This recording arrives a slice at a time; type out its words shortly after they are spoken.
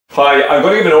Hi, I'm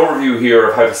going to give an overview here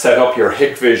of how to set up your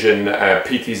HikVision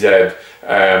PTZ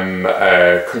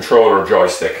controller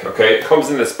joystick. Okay, it comes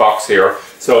in this box here.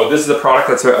 So this is a product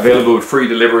that's available with free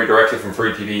delivery directly from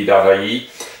freetv.ie.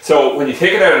 So when you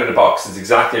take it out of the box, it's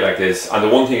exactly like this, and the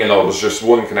one thing you'll know is just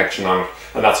one connection on it,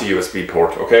 and that's a USB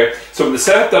port. Okay, so the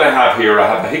setup that I have here, I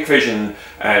have a HikVision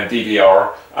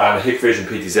DVR and a HikVision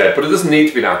PTZ, but it doesn't need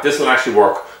to be that. This will actually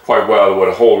work quite well with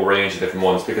a whole range of different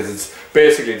ones because it's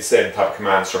basically the same type of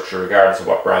command structure regardless of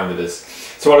what brand it is.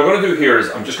 So what I'm going to do here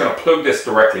is I'm just going to plug this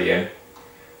directly in,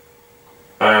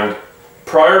 and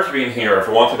prior to being here, if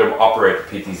I wanted to operate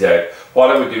the PTZ,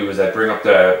 what I would do is I'd bring up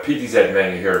the PTZ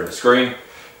menu here on the screen,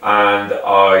 and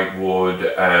I would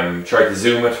try to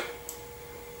zoom it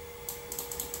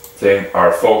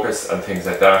or focus and things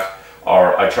like that,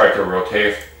 or I try to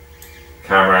rotate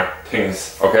camera,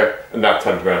 things, okay, and that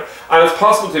time to go. And it's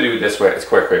possible to do it this way, it's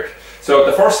quite quick. So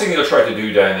the first thing you'll try to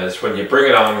do then is when you bring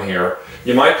it on here,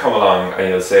 you might come along and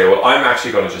you'll say, well, I'm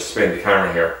actually going to just spin the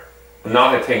camera here.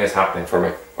 Not a thing is happening for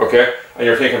me, okay? And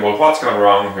you're thinking, well, what's gone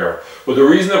wrong here? Well, the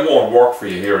reason it won't work for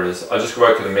you here is, I'll just go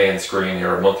out to the main screen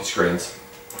here, multi-screens,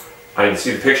 and you can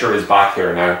see the picture is back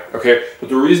here now, okay? But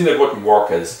the reason it wouldn't work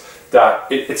is that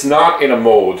it's not in a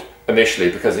mode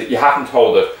initially because you haven't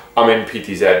told it, I'm in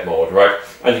PTZ mode, right?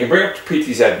 And you can bring up to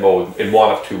PTZ mode in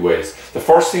one of two ways. The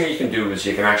first thing you can do is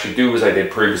you can actually do as I did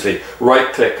previously,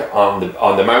 right click on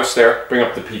the mouse there, bring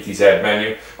up the PTZ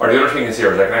menu, or the other thing is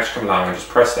here is I can actually come along and just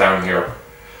press down here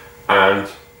and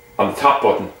on the top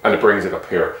button, and it brings it up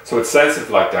here. So it's sensitive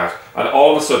like that, and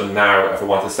all of a sudden now if I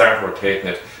want to start rotating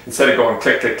it, instead of going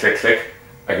click, click, click, click,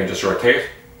 I can just rotate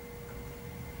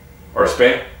or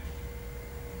spin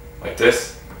like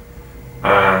this.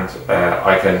 And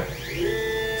I can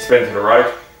spin to the right,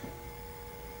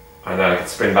 and then I can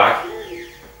spin back,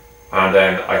 and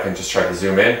then I can just try to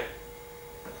zoom in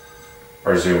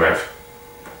or zoom out.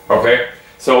 Okay,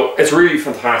 so it's really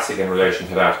fantastic in relation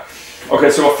to that.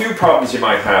 Okay, so a few problems you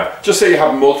might have, just say you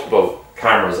have multiple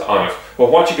cameras on it.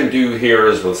 Well, what you can do here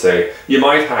is, we'll say, you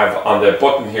might have on the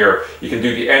button here, you can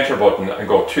do the enter button and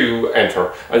go to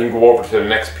enter, and you can go over to the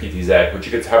next PTZ, which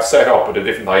you could have set up with a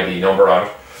different ID number on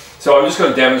it. So I'm just going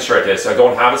to demonstrate this. I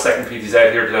don't have a second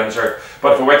PTZ here to demonstrate,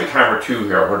 but if I went to camera 2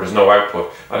 here where there's no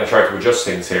output and I try to adjust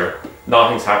things here,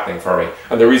 nothing's happening for me.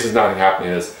 And the reason nothing's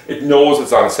happening is it knows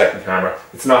it's on a second camera.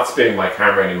 It's not spinning my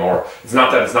camera anymore. It's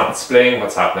not that it's not displaying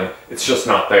what's happening, it's just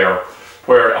not there.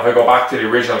 Where if I go back to the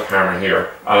original camera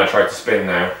here and I try to spin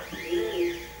now,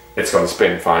 it's going to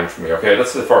spin fine for me, okay?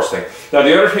 That's the first thing. Now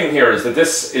the other thing here is that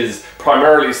this is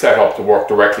primarily set up to work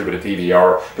directly with a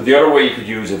DVR, but the other way you could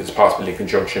use it is possibly in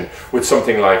conjunction with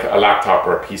something like a laptop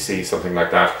or a PC, something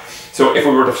like that. So if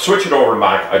we were to switch it over and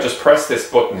back, I just press this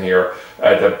button here,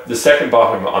 the second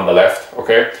bottom on the left,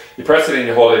 okay? You press it in,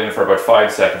 you hold it in for about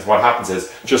 5 seconds. What happens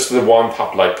is just the one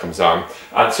top light comes on.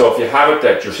 And so if you have it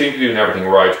that you seem to be doing everything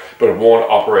right, but it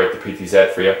won't operate the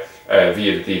PTZ for you,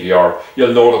 via the DVR,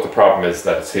 you'll know that the problem is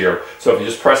that it's here. So if you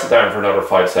just press it down for another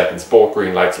 5 seconds, both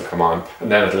green lights will come on,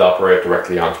 and then it'll operate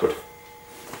directly onto it.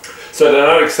 So to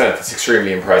that extent, it's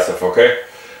extremely impressive, okay?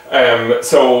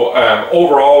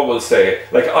 Overall, we'll say,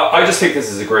 like, I just think this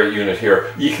is a great unit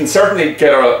here. You can certainly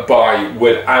get by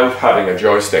without having a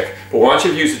joystick, but once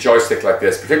you've used a joystick like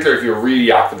this, particularly if you're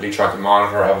really actively trying to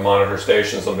monitor, have a monitor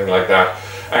station, something like that,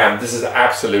 this is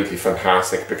absolutely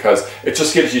fantastic because it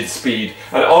just gives you the speed,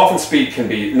 and often speed can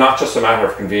be not just a matter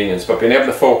of convenience, but being able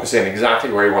to focus in exactly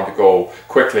where you want to go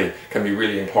quickly can be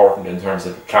really important in terms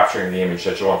of capturing the image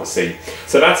that you want to see.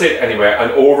 So that's it anyway,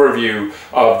 an overview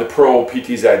of the Pro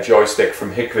PTZ joystick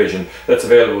from HikVision that's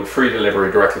available with free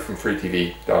delivery directly from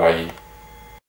freetv.ie.